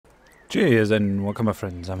Cheers and welcome my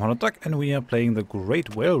friends, I'm Horath and we are playing the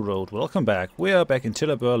Great Railroad. Welcome back. We are back in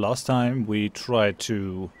Tillabur. Last time we tried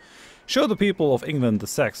to show the people of England, the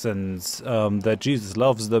Saxons, that Jesus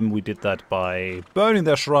loves them. We did that by burning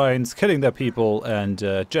their shrines, killing their people and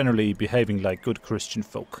generally behaving like good Christian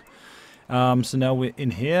folk. So now we're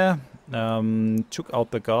in here, took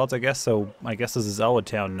out the guards I guess, so I guess this is our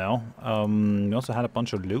town now. We also had a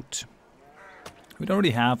bunch of loot. We don't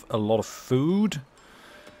really have a lot of food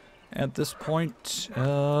at this point.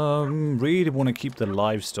 Really want to keep the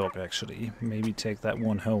livestock actually. Maybe take that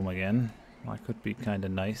one home again. That could be kind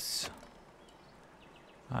of nice.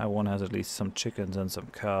 One has at least some chickens and some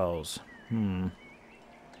cows. We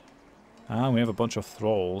have a bunch of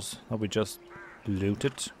thralls that we just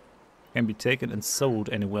looted. Can be taken and sold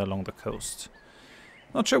anywhere along the coast.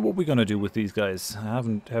 Not sure what we're gonna do with these guys. I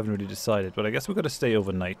haven't really decided, but I guess we're gonna stay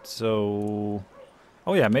overnight. So,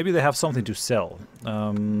 oh yeah, maybe they have something to sell.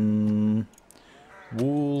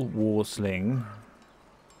 Wool war sling.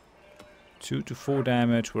 2 to 4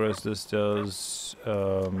 damage, whereas this does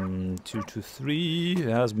 2 to 3. It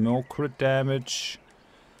has more crit damage.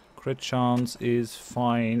 Crit chance is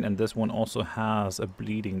fine, and this one also has a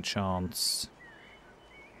bleeding chance.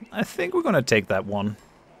 I think we're gonna take that one.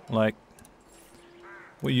 Like,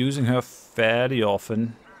 we're using her fairly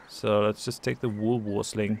often, so let's just take the wool war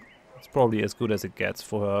sling. It's probably as good as it gets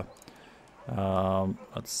for her.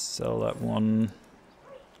 Let's sell that one.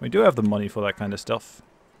 We do have the money for that kind of stuff.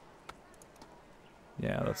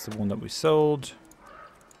 Yeah, that's the one that we sold.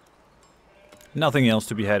 Nothing else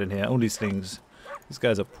to be had in here, only slings. These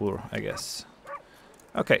guys are poor, I guess.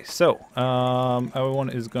 Okay, so everyone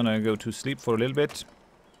is gonna go to sleep for a little bit.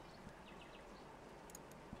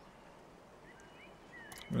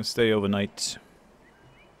 I'm gonna stay overnight.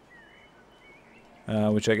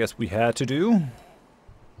 Which I guess we had to do.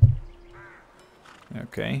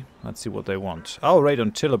 Okay, let's see what they want. Our raid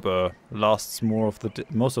on Tillabur lasts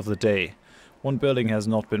most of the day. One building has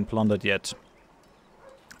not been plundered yet.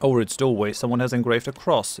 Over its doorway, someone has engraved a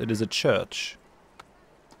cross. It is a church.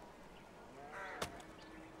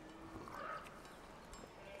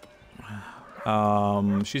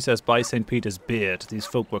 She says, by St. Peter's beard, these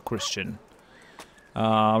folk were Christian.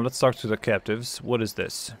 Let's talk to the captives. What is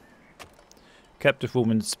this? Captive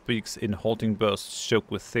woman speaks in halting bursts, choked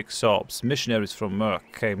with thick sobs. Missionaries from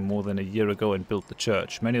Merk came more than a year ago and built the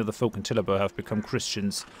church. Many of the folk in Tillabur have become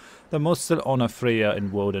Christians. The most still honor Freya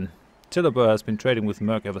in Woden. Tillabur has been trading with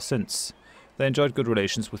Merk ever since. They enjoyed good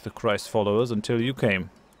relations with the Christ followers until you came.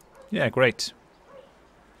 Yeah, great.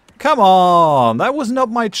 Come on! That was not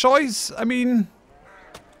my choice! I mean,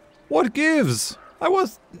 what gives? I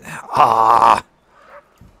was...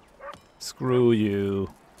 Screw you.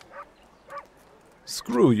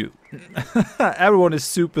 Screw you. Everyone is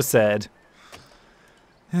super sad.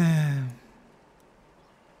 I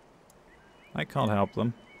can't help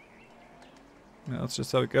them. Yeah, that's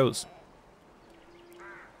just how it goes.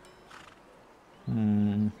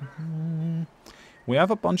 We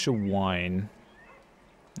have a bunch of wine.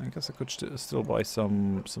 I guess I could still buy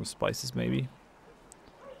some spices maybe.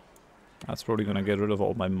 That's probably gonna get rid of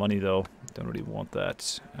all my money though. Don't really want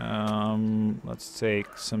that. Let's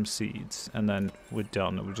take some seeds and then we're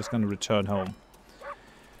done. We're just gonna return home.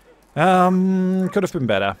 Could have been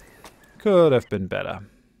better. Could have been better.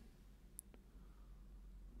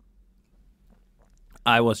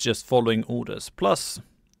 I was just following orders. Plus,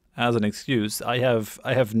 as an excuse, I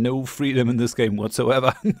have no freedom in this game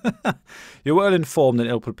whatsoever. You're well informed and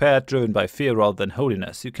ill-prepared, driven by fear rather than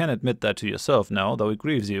holiness. You can admit that to yourself now, though it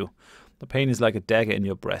grieves you. The pain is like a dagger in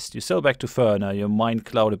your breast. You sail back to Furna, your mind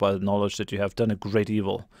clouded by the knowledge that you have done a great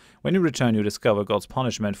evil. When you return, you discover God's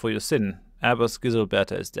punishment for your sin. Abbas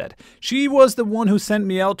Giselberta is dead. She was the one who sent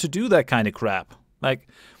me out to do that kind of crap. Like,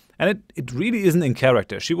 and it really isn't in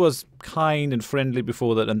character. She was kind and friendly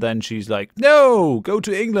before that, and then she's like, no, go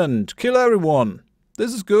to England, kill everyone.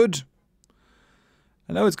 This is good.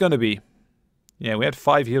 I know it's gonna be. Yeah, we had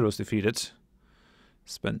 5 heroes defeated.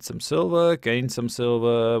 Spent some silver, gained some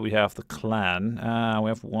silver. We have the clan. We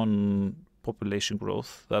have 1 population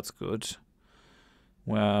growth. That's good.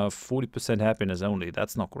 We have 40% happiness only.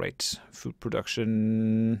 That's not great. Food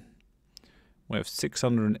production. We have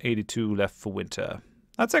 682 left for winter.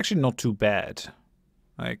 That's actually not too bad.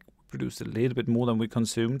 Like, we produced a little bit more than we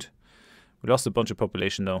consumed. We lost a bunch of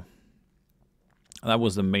population though. That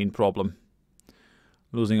was the main problem.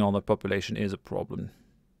 Losing all that population is a problem.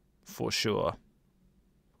 For sure.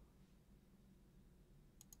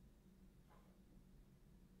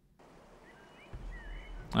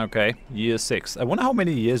 Okay, year 6. I wonder how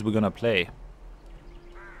many years we're gonna play.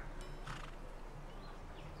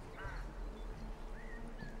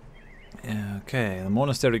 Okay, the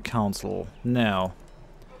monastery council. Now,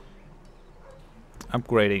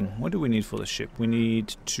 upgrading. What do we need for the ship? We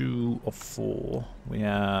need 2 of 4. We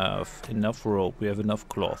have enough rope. We have enough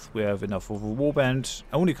cloth. We have enough of a warband.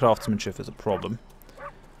 Only craftsmanship is a problem.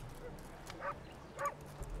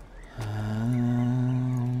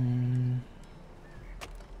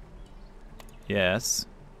 Yes.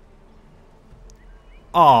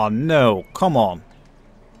 Oh no, come on.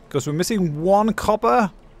 Because we're missing 1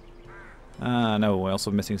 copper? No, we're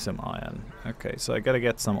also missing some iron. Okay, so I gotta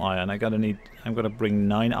get some iron. I'm gonna bring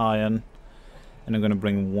 9 iron. And I'm gonna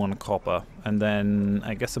bring 1 copper. And then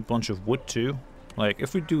I guess a bunch of wood too. Like,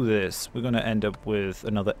 if we do this, we're gonna end up with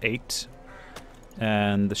another 8.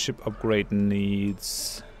 And the ship upgrade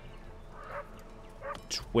needs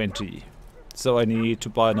 20. So I need to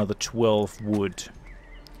buy another 12 wood.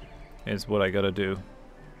 Is what I gotta do.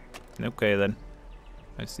 Okay then.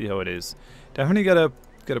 I see how it is. Definitely gotta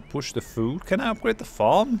push the food. Can I upgrade the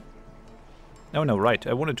farm? No, right.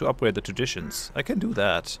 I wanted to upgrade the traditions. I can do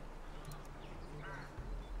that.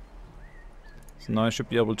 So now I should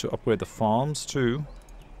be able to upgrade the farms too.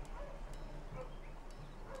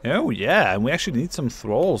 Oh yeah, and we actually need some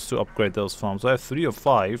thralls to upgrade those farms. I have 3 or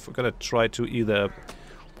 5. We're gonna try to either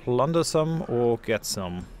plunder some or get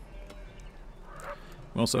some.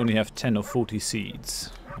 We also only have 10 or 40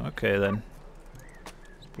 seeds. Okay then.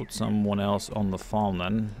 Let's put someone else on the farm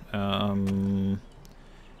then.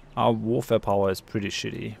 Our warfare power is pretty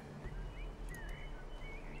shitty.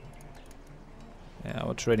 Yeah,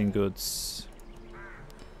 our trading goods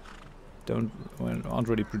aren't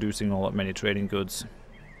really producing all that many trading goods.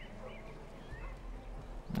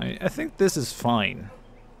 I think this is fine.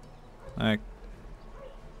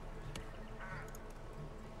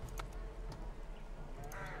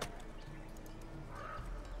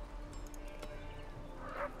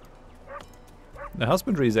 The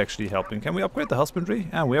husbandry is actually helping. Can we upgrade the husbandry?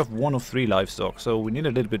 Ah, we have 1 of 3 livestock, so we need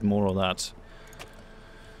a little bit more of that.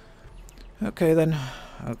 Okay then.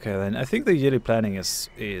 Okay then. I think the yearly planning is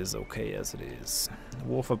okay as it is.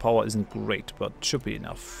 Warfare power isn't great, but should be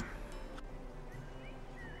enough.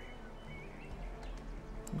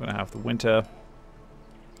 I'm gonna have the winter.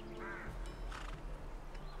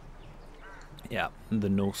 Yeah, the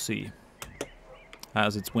North Sea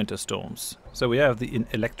has its winter storms. So we have the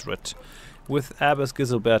electorate. With Abbess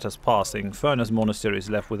Giselberta's passing, Furna's monastery is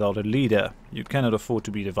left without a leader. You cannot afford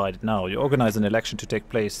to be divided now. You organize an election to take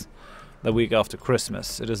place the week after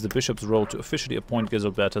Christmas. It is the bishop's role to officially appoint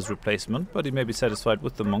Giselberta's replacement, but he may be satisfied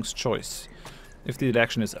with the monk's choice. If the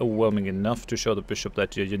election is overwhelming enough to show the bishop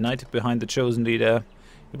that you're united behind the chosen leader,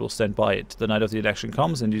 he will stand by it. The night of the election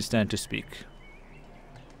comes and you stand to speak.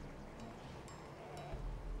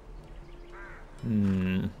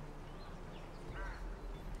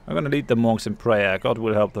 I'm gonna lead the monks in prayer. God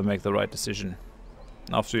will help them make the right decision.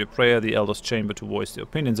 After your prayer, the elders chamber to voice their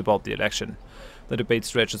opinions about the election. The debate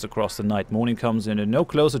stretches across the night. Morning comes in and no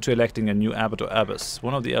closer to electing a new abbot or abbess.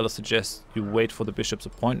 One of the elders suggests you wait for the bishop's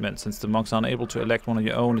appointment. Since the monks are unable to elect one of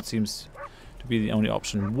your own, it seems to be the only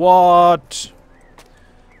option. What?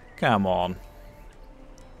 Come on.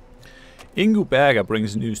 Ingu Berger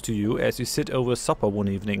brings news to you as you sit over supper one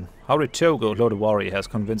evening. Horath Togo Lodewari has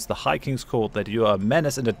convinced the High King's Court that you are a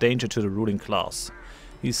menace and a danger to the ruling class.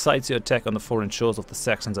 He cites your attack on the foreign shores of the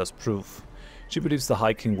Saxons as proof. She believes the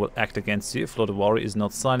High King will act against you if Lodewari is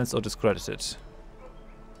not silenced or discredited.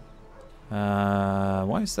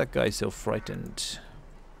 Why is that guy so frightened?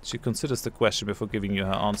 She considers the question before giving you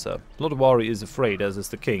her answer. Lodewari is afraid, as is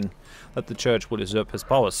the king, that the church will usurp his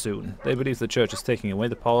powers soon. They believe the church is taking away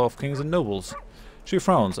the power of kings and nobles. She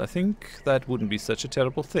frowns. I think that wouldn't be such a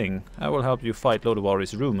terrible thing. I will help you fight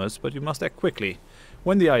Lodewari's rumors, but you must act quickly.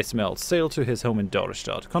 When the ice melts, sail to his home in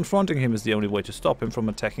Dorestad. Confronting him is the only way to stop him from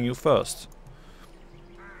attacking you first.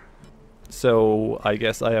 So, I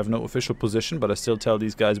guess I have no official position, but I still tell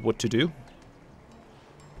these guys what to do.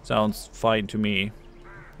 Sounds fine to me.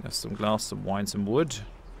 There's some glass, some wine, some wood.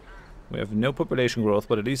 We have no population growth,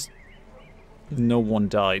 but at least no one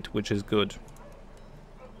died, which is good.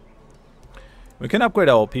 We can upgrade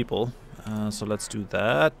our people, so let's do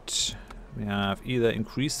that. We have either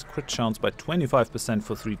increased crit chance by 25%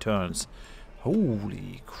 for 3 turns.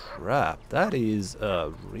 Holy crap, that is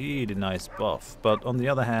a really nice buff. But on the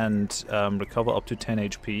other hand, recover up to 10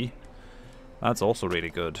 HP. That's also really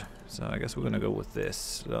good. So I guess we're gonna go with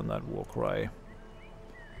this on that war cry.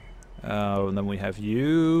 And then we have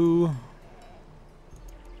you.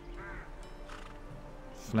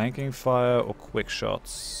 Flanking fire or quick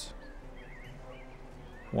shots.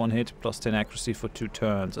 1 hit plus 10 accuracy for 2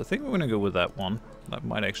 turns. I think we're gonna go with that one. That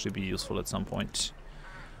might actually be useful at some point.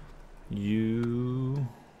 You...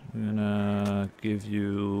 we're gonna give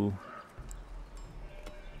you...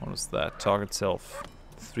 What is that? Target self.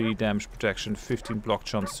 3 damage protection, 15 block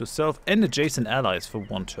chance to self and adjacent allies for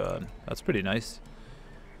 1 turn. That's pretty nice.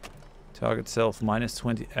 Target self, minus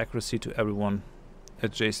 20 accuracy to everyone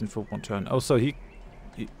adjacent for 1 turn. Oh, so he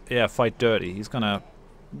yeah, fight dirty. He's gonna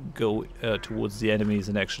go towards the enemies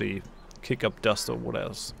and actually kick up dust or what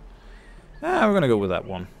else. We're gonna go with that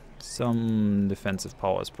one. Some defensive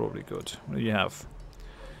power is probably good. What do you have?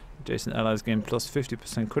 Adjacent allies gain plus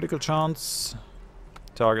 50% critical chance.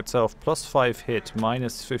 Target self plus 5 hit,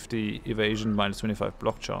 minus 50 evasion, minus 25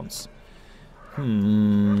 block chance.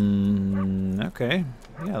 Okay.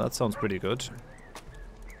 Yeah, that sounds pretty good.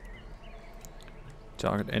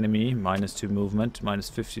 Target enemy, minus 2 movement, minus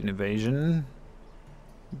 15 evasion.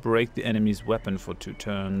 Break the enemy's weapon for 2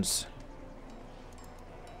 turns.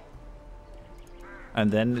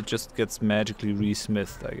 And then it just gets magically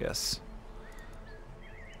re-smithed, I guess.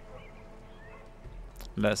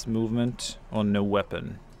 Less movement or no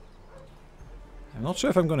weapon. I'm not sure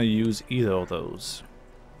if I'm gonna use either of those.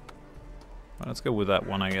 Well, let's go with that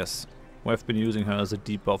one, I guess. We've been using her as a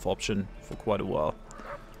debuff option for quite a while.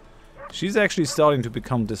 She's actually starting to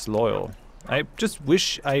become disloyal. I just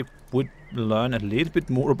wish I would learn a little bit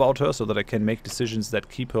more about her so that I can make decisions that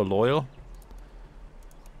keep her loyal.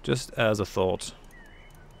 Just as a thought.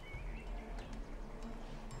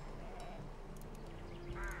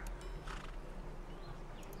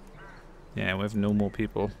 Yeah, we have no more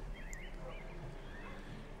people.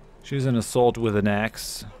 She's an assault with an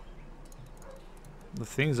axe. The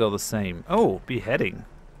things are the same. Oh, beheading.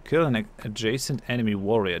 Kill an adjacent enemy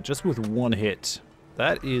warrior just with 1 hit.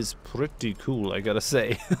 That is pretty cool, I gotta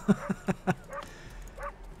say.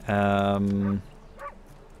 I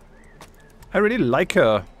really like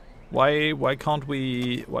her. Why can't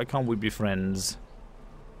we be friends?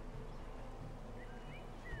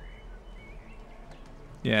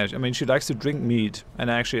 Yeah, I mean, she likes to drink mead,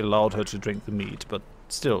 and I actually allowed her to drink the mead, but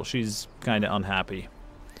still, she's kind of unhappy.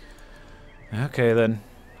 Okay, then.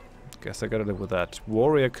 Guess I gotta live with that.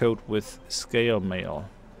 Warrior coat with scale mail.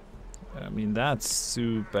 I mean, that's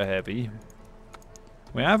super heavy.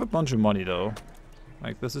 We have a bunch of money, though.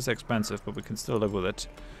 Like, this is expensive, but we can still live with it.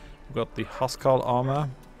 We've got the Huskal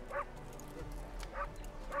armor.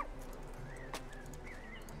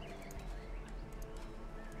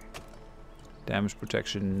 Damage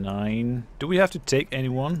protection 9. Do we have to take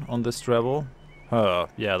anyone on this travel?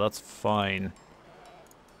 Yeah, that's fine.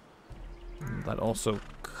 That also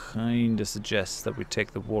kinda suggests that we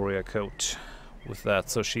take the warrior coat with that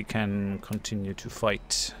so she can continue to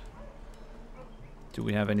fight. Do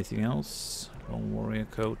we have anything else? Long warrior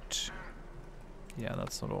coat. Yeah,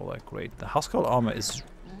 that's not all that great. The Huskal armor is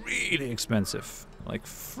really expensive. Like,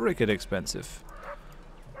 frickin' expensive.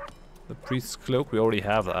 The priest's cloak, we already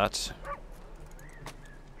have that.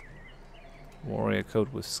 Warrior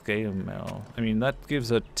coat with scale mail. I mean, that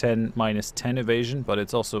gives a minus 10 evasion, but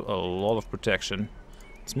it's also a lot of protection.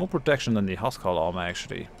 It's more protection than the Huskal armor,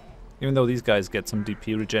 actually. Even though these guys get some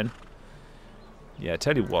DP regen. Yeah,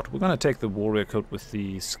 tell you what, we're gonna take the warrior coat with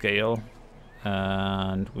the scale.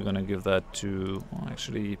 And we're gonna give that to... Well,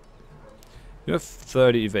 actually, you have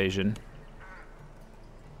 30 evasion.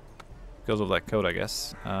 Because of that coat, I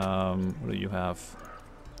guess. What do you have?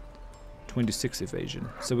 26 evasion.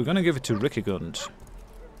 So we're gonna give it to Rickigund.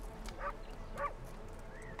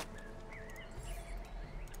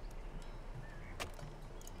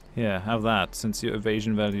 Yeah, have that, since your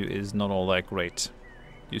evasion value is not all that great.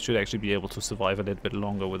 You should actually be able to survive a little bit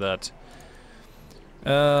longer with that.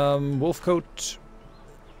 Wolf coat.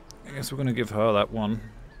 I guess we're gonna give her that one.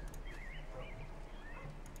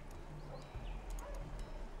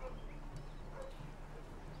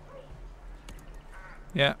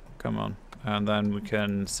 Yeah, come on. And then we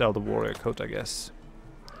can sell the warrior coat, I guess.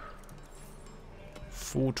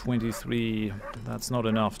 423. That's not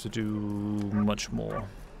enough to do much more.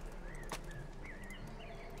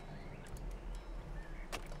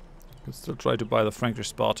 Could still try to buy the Frankish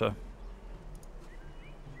Sparta.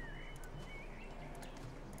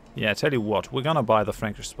 Yeah, tell you what, we're gonna buy the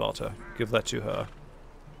Frankish Sparta. Give that to her.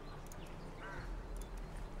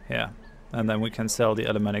 Yeah, and then we can sell the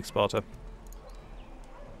Alemannic Sparta.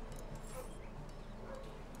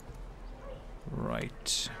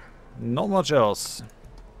 Right. Not much else.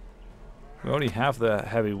 We already have the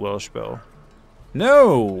heavy Welsh bow.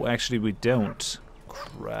 No! Actually, we don't.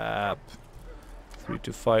 Crap. 3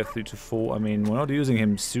 to 5, 3 to 4. I mean, we're not using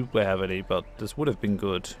him super heavily, but this would have been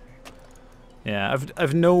good. Yeah,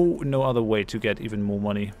 I've no other way to get even more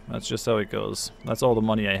money. That's just how it goes. That's all the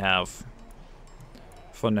money I have.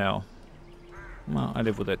 For now. Well, I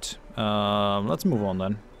live with it. Let's move on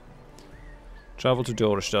then. Travel to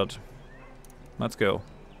Dorestad. Let's go.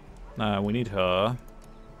 We need her.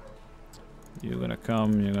 You're gonna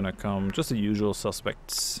come, you're gonna come. Just the usual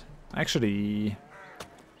suspects. Actually,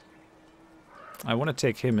 I want to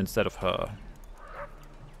take him instead of her.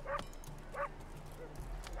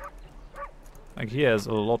 Like, he has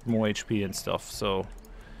a lot more HP and stuff, so...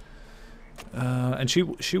 and she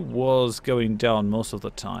was going down most of the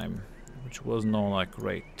time, which was not like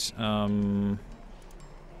great.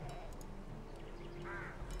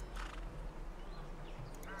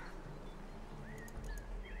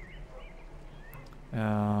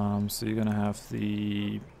 So you're gonna have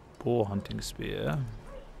the boar hunting spear.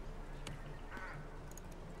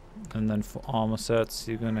 And then for armor sets,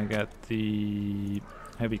 you're gonna get the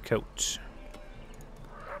heavy coat.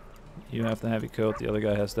 You have the heavy coat, the other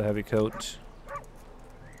guy has the heavy coat.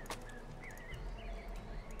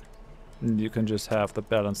 And you can just have the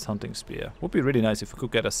balanced hunting spear. Would be really nice if we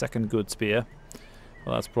could get a second good spear.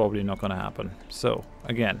 Well, that's probably not gonna happen. So,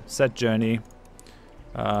 again, set journey.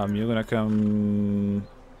 You're gonna come...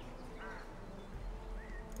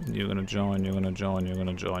 You're gonna join, you're gonna join, you're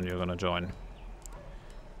gonna join, you're gonna join.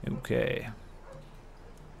 Okay.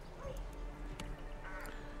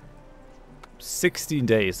 16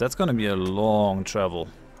 days, that's gonna be a long travel.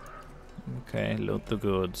 Okay, load the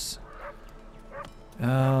goods.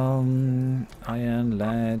 Iron,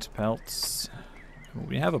 lead, pelts.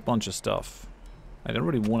 We have a bunch of stuff. I don't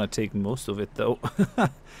really want to take most of it though.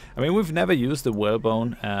 I mean, we've never used the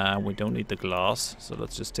whalebone. We don't need the glass, so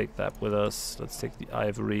let's just take that with us. Let's take the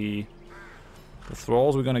ivory. The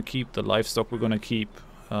thralls we're gonna keep. The livestock we're gonna keep.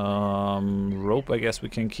 Rope I guess we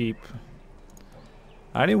can keep.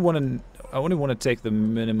 I only want to take the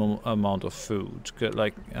minimum amount of food.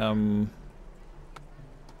 Like,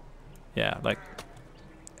 yeah, like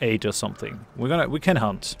 8 or something. We can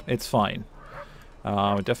hunt. It's fine. We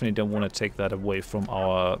definitely don't want to take that away from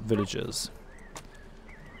our villagers.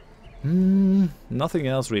 Nothing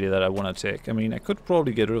else really that I want to take. I mean, I could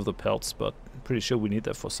probably get rid of the pelts, but I'm pretty sure we need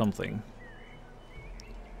that for something.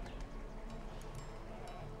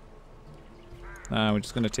 We're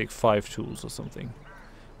just going to take 5 tools or something.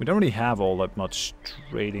 We don't really have all that much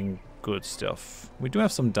trading good stuff. We do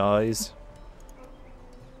have some dyes.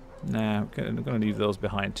 Nah, I'm going to leave those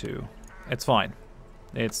behind too. It's fine.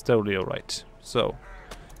 It's totally alright. So,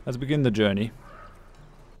 let's begin the journey.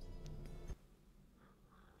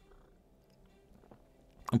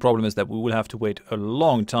 The problem is that we will have to wait a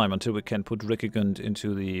long time until we can put Rickigund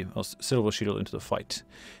into the Silver Shield into the fight.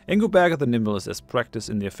 Ingoberga the Nimble is as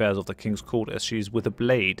practiced in the affairs of the King's Court as she is with a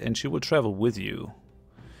blade, and she will travel with you.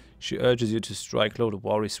 She urges you to strike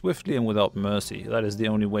Lodawari swiftly and without mercy. That is the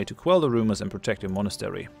only way to quell the rumors and protect your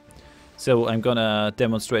monastery. So I'm gonna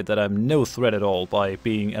demonstrate that I'm no threat at all by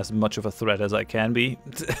being as much of a threat as I can be.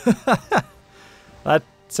 That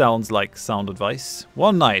sounds like sound advice.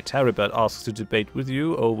 One night, Haribert asks to debate with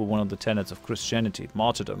you over one of the tenets of Christianity,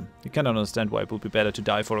 martyrdom. You cannot understand why it would be better to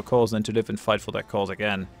die for a cause than to live and fight for that cause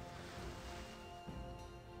again.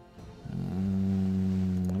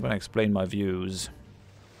 I'm gonna explain my views.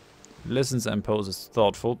 Listens and poses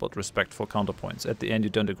thoughtful but respectful counterpoints. At the end you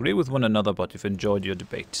don't agree with one another, but you've enjoyed your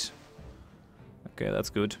debate. Okay, that's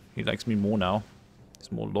good. He likes me more now.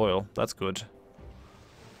 He's more loyal. That's good.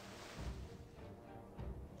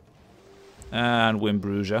 And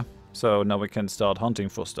Wimbrusia. So now we can start hunting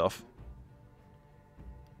for stuff.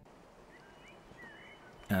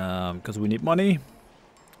 Because we need money.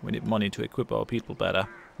 We need money to equip our people better.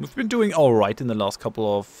 We've been doing alright in the last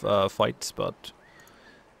couple of fights, but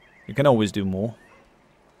you can always do more.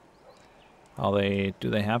 Do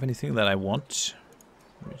they have anything that I want?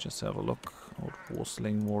 Let me just have a look. Old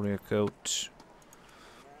Warsling, warrior coat.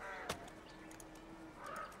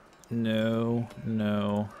 No,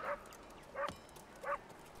 no.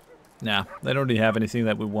 Nah, they don't really have anything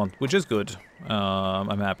that we want, which is good.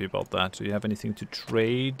 I'm happy about that. Do you have anything to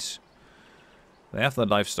trade? They have the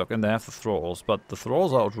livestock and they have the thralls, but the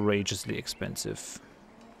thralls are outrageously expensive.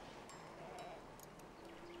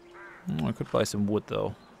 I could buy some wood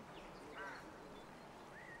though.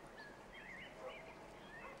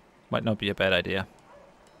 Might not be a bad idea.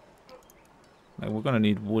 Like, we're gonna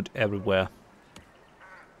need wood everywhere.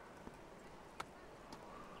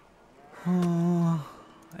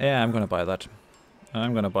 Yeah, I'm gonna buy that.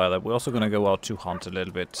 I'm gonna buy that. We're also gonna go out to hunt a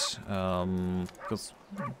little bit. Because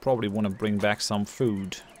we probably want to bring back some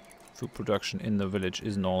food. Food production in the village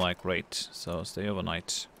isn't all that great. So stay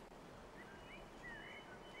overnight.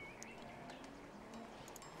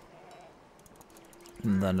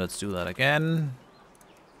 And then let's do that again.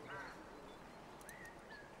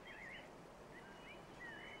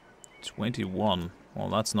 $21. Well,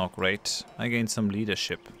 that's not great. I gained some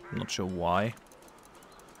leadership. I'm not sure why.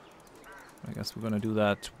 I guess we're gonna do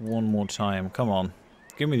that one more time. Come on.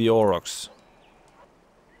 Give me the Aurochs.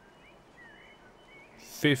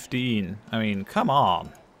 15. I mean, come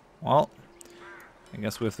on. Well, I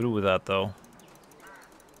guess we're through with that, though.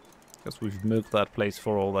 Guess we've milked that place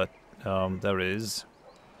for all that there is.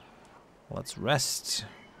 Let's rest.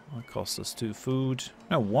 That cost us 2 food.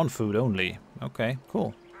 No, 1 food only. Okay,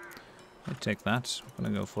 cool. I'll take that. We're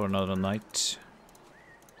gonna go for another night.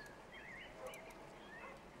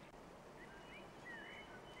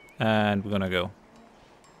 And we're gonna go.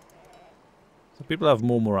 So people have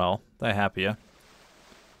more morale. They're happier.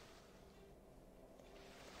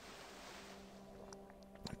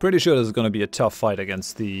 Pretty sure this is gonna be a tough fight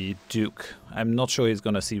against the Duke. I'm not sure he's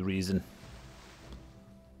gonna see reason.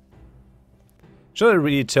 Should I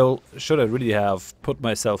really have put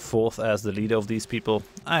myself forth as the leader of these people?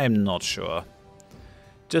 I'm not sure.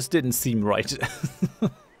 Just didn't seem right. Okay,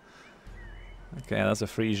 that's a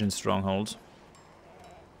Frisian stronghold.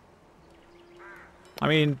 I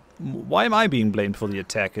mean, why am I being blamed for the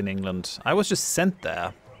attack in England? I was just sent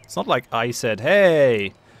there. It's not like I said,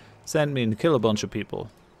 hey, send me and kill a bunch of people.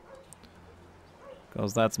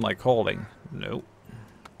 Because that's my calling. No.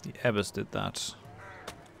 The Ebbers did that.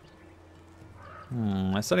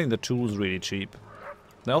 I'm selling the tools really cheap.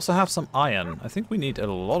 They also have some iron. I think we need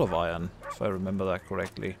a lot of iron, if I remember that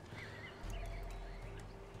correctly.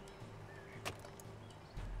 I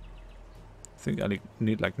think I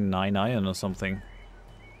need like 9 iron or something.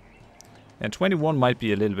 And 21 might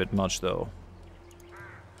be a little bit much, though.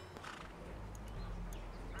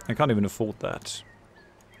 I can't even afford that.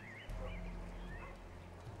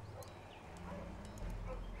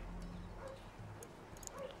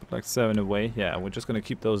 Like 7 away. Yeah, we're just gonna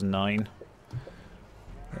keep those 9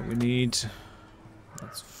 that we need.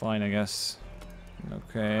 That's fine, I guess.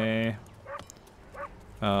 Okay.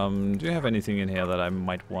 Do you have anything in here that I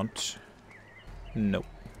might want? Nope.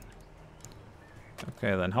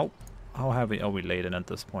 Okay, then how heavy are we laden at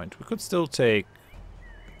this point? We could still take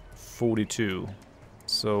 42.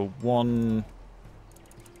 So one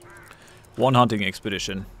hunting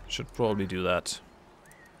expedition should probably do that.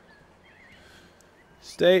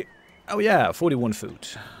 Stay. Oh yeah, 41 food.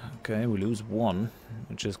 Okay, we lose 1,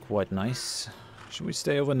 which is quite nice. Should we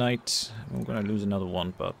stay overnight? We're gonna lose another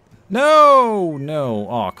 1, but... No! No!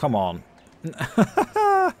 Oh, come on.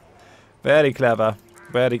 Very clever.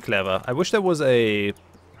 Very clever. I wish there was a...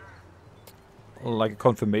 like a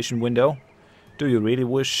confirmation window. Do you really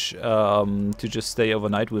wish to just stay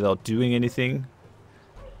overnight without doing anything?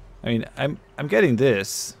 I mean, I'm getting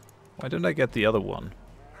this. Why don't I get the other one?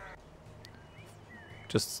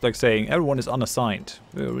 Just like saying, everyone is unassigned.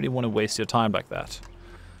 We really want to waste your time like that.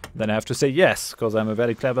 Then I have to say yes, because I'm a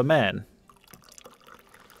very clever man.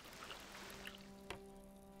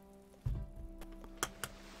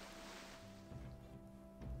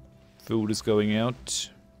 Food is going out.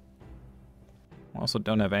 I also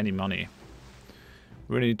don't have any money.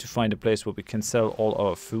 We really need to find a place where we can sell all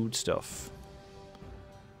our food stuff.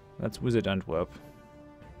 That's Wizard Antwerp.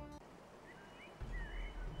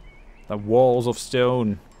 The walls of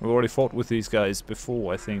stone. We already fought with these guys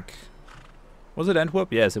before, I think. Was it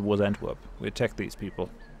Antwerp? Yes, it was Antwerp. We attacked these people.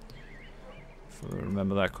 If I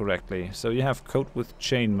remember that correctly. So you have coat with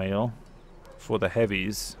chainmail for the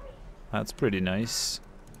heavies. That's pretty nice.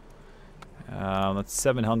 That's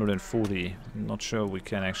 740. I'm not sure we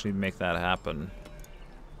can actually make that happen.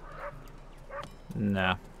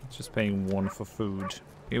 Nah, it's just paying 1 for food.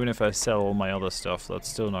 Even if I sell all my other stuff, that's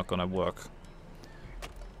still not gonna work.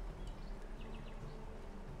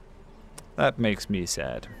 That makes me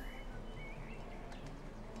sad.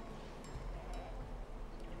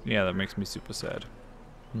 Yeah, that makes me super sad.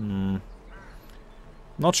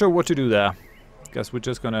 Not sure what to do there. Guess we're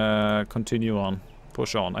just gonna continue on.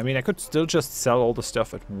 Push on. I mean, I could still just sell all the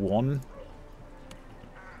stuff at 1.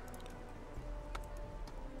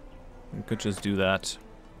 We could just do that.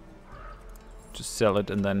 Just sell it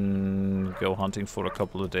and then go hunting for a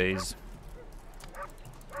couple of days.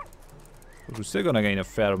 But we're still gonna gain a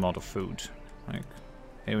fair amount of food. Like,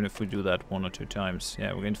 even if we do that 1 or 2 times.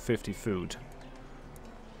 Yeah, we gain 50 food.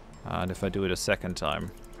 And if I do it a second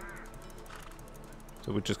time.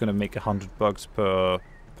 So we're just gonna make $100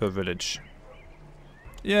 per village.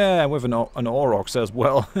 Yeah, with an Aurochs as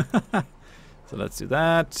well. So let's do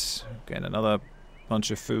that. Gain another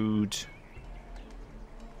bunch of food.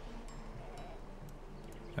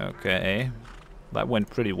 Okay. That went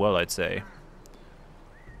pretty well, I'd say.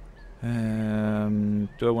 Do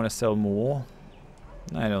I want to sell more?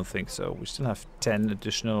 I don't think so. We still have 10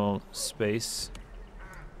 additional space.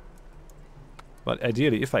 But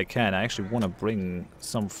ideally, if I can, I actually want to bring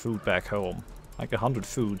some food back home. Like 100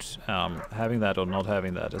 food. Having that or not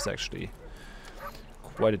having that is actually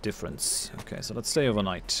quite a difference. Okay, so let's stay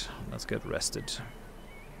overnight. Let's get rested.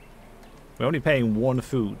 We're only paying 1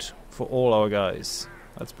 food for all our guys.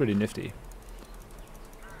 That's pretty nifty.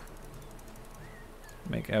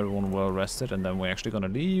 Make everyone well rested, and then we're actually gonna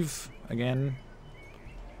leave again.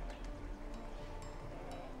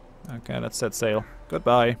 Okay, let's set sail.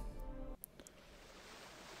 Goodbye.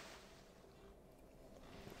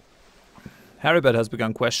 Haribert has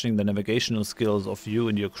begun questioning the navigational skills of you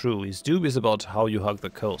and your crew. He's dubious about how you hug the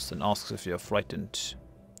coast and asks if you're frightened.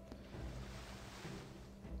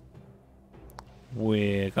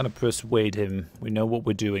 We're gonna persuade him. We know what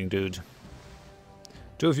we're doing, dude.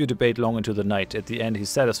 2 of you debate long into the night. At the end, he's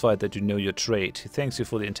satisfied that you know your trade. He thanks you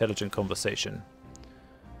for the intelligent conversation.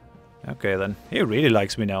 Okay, then. He really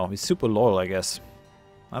likes me now. He's super loyal, I guess.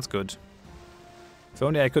 That's good. If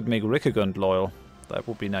only I could make Rickegund loyal. That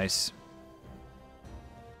would be nice.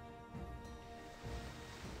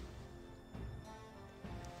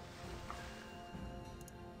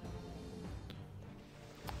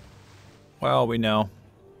 Well, we know.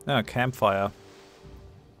 Campfire.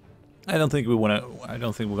 I don't think we're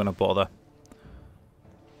gonna bother.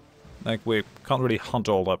 Like, we can't really hunt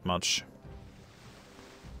all that much.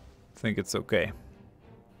 I think it's okay.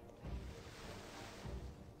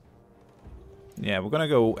 Yeah, we're gonna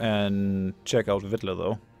go and check out Vittler,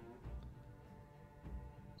 though.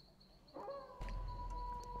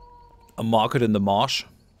 A market in the marsh.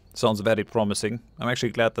 Sounds very promising. I'm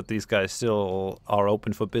actually glad that these guys still are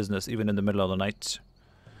open for business, even in the middle of the night.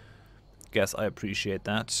 Guess I appreciate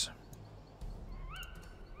that.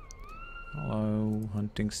 Hello,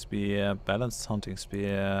 hunting spear, balanced hunting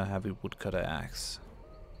spear, heavy woodcutter axe.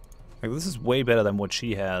 Like, this is way better than what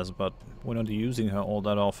she has, but we're not using her all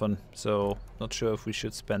that often, so not sure if we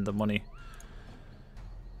should spend the money.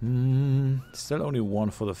 Still only 1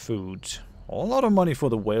 for the food. A lot of money for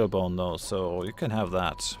the whalebone though, so you can have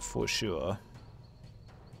that for sure.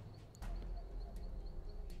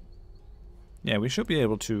 Yeah, we should be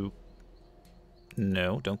able to...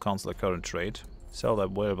 No, don't cancel the current trade. Sell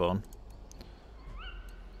that whalebone.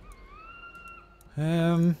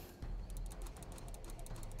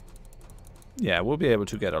 Yeah, we'll be able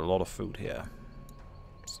to get a lot of food here.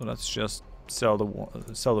 So let's just sell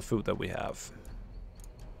the food that we have.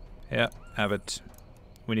 Yeah, have it.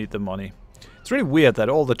 We need the money. It's really weird that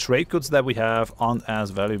all the trade goods that we have aren't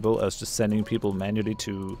as valuable as just sending people manually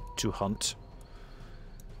to hunt.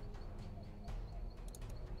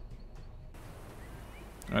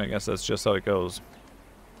 I guess that's just how it goes.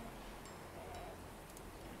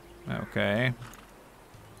 Okay.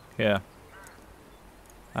 Here.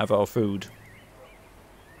 Have our food.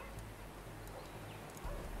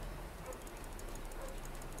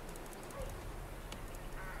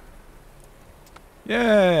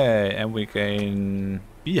 Yay! And we gain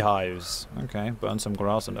beehives. Okay, burn some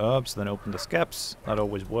grass and herbs, then open the scaps. That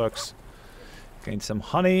always works. Gain some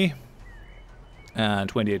honey. And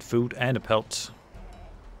 28 food and a pelt.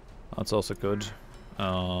 That's also good.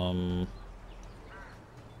 Yeah,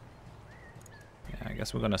 I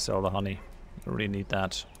guess we're gonna sell the honey. Don't really need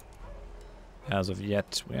that as of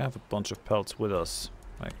yet. We have a bunch of pelts with us.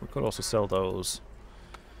 Like, we could also sell those.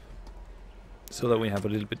 So that we have a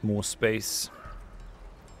little bit more space.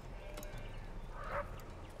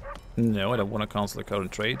 No, I don't want to cancel the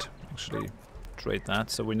current trade. Actually, trade that.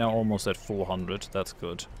 So we're now almost at 400. That's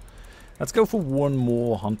good. Let's go for 1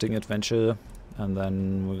 more hunting adventure, and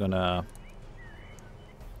then we're gonna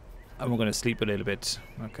sleep a little bit.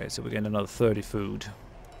 Okay, so we get another 30 food.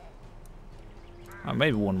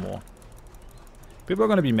 Maybe 1 more. People are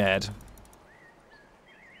gonna be mad.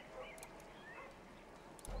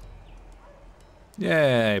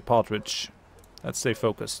 Yay, partridge. Let's stay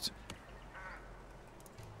focused.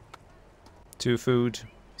 2 food,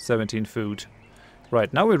 17 food.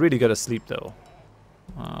 Right, now we really gotta sleep though.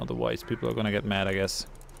 Otherwise people are gonna get mad, I guess.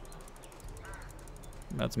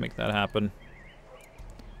 Let's make that happen.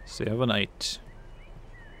 Stay overnight.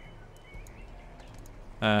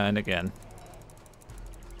 And again.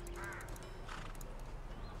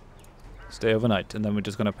 Stay overnight, and then we're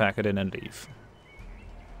just gonna pack it in and leave.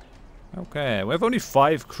 Okay, we have only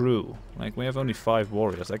 5 crew. Like, we have only 5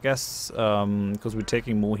 warriors. I guess, because we're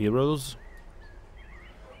taking more heroes.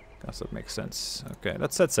 Guess that makes sense. Okay,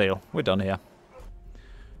 let's set sail. We're done here.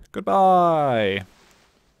 Goodbye!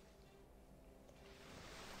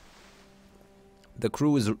 The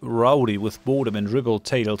crew is rowdy with boredom and ribald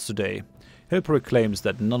tales today. Hilperic claims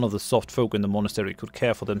that none of the soft folk in the monastery could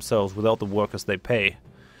care for themselves without the workers they pay.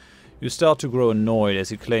 You start to grow annoyed as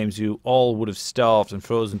he claims you all would have starved and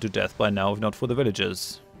frozen to death by now if not for the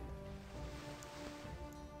villagers.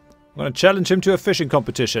 I'm gonna challenge him to a fishing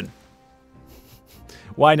competition.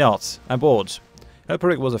 Why not? I'm bored.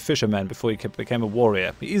 Elperic was a fisherman before he became a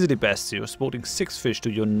warrior. He easily bests you, sporting 6 fish to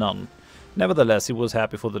your none. Nevertheless, he was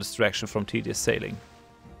happy for the distraction from tedious sailing.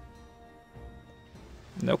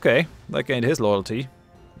 Okay, that gained his loyalty.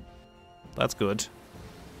 That's good.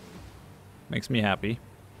 Makes me happy.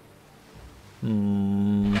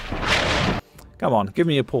 Come on, give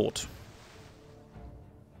me a port.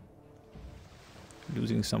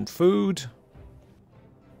 Losing some food.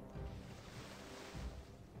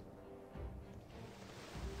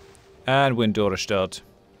 And win Dorestad.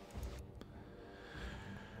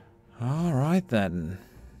 Alright then.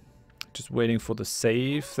 Just waiting for the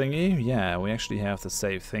save thingy. Yeah, we actually have the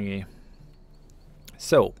save thingy.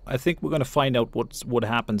 So, I think we're gonna find out what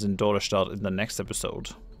happens in Dorestad in the next episode.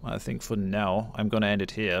 I think for now, I'm gonna end it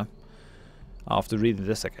here. After reading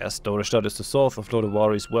this, I guess. Dorestad is the source of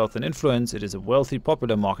Lodewari's wealth and influence. It is a wealthy,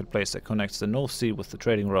 popular marketplace that connects the North Sea with the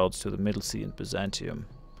trading routes to the Middle Sea and Byzantium.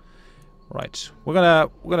 Right, we're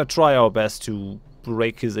gonna try our best to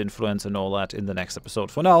break his influence and all that in the next episode.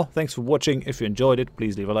 For now, thanks for watching. If you enjoyed it,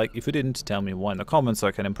 please leave a like. If you didn't, tell me why in the comments so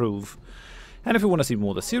I can improve. And if you want to see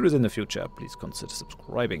more of the series in the future, please consider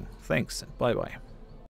subscribing. Thanks and bye bye.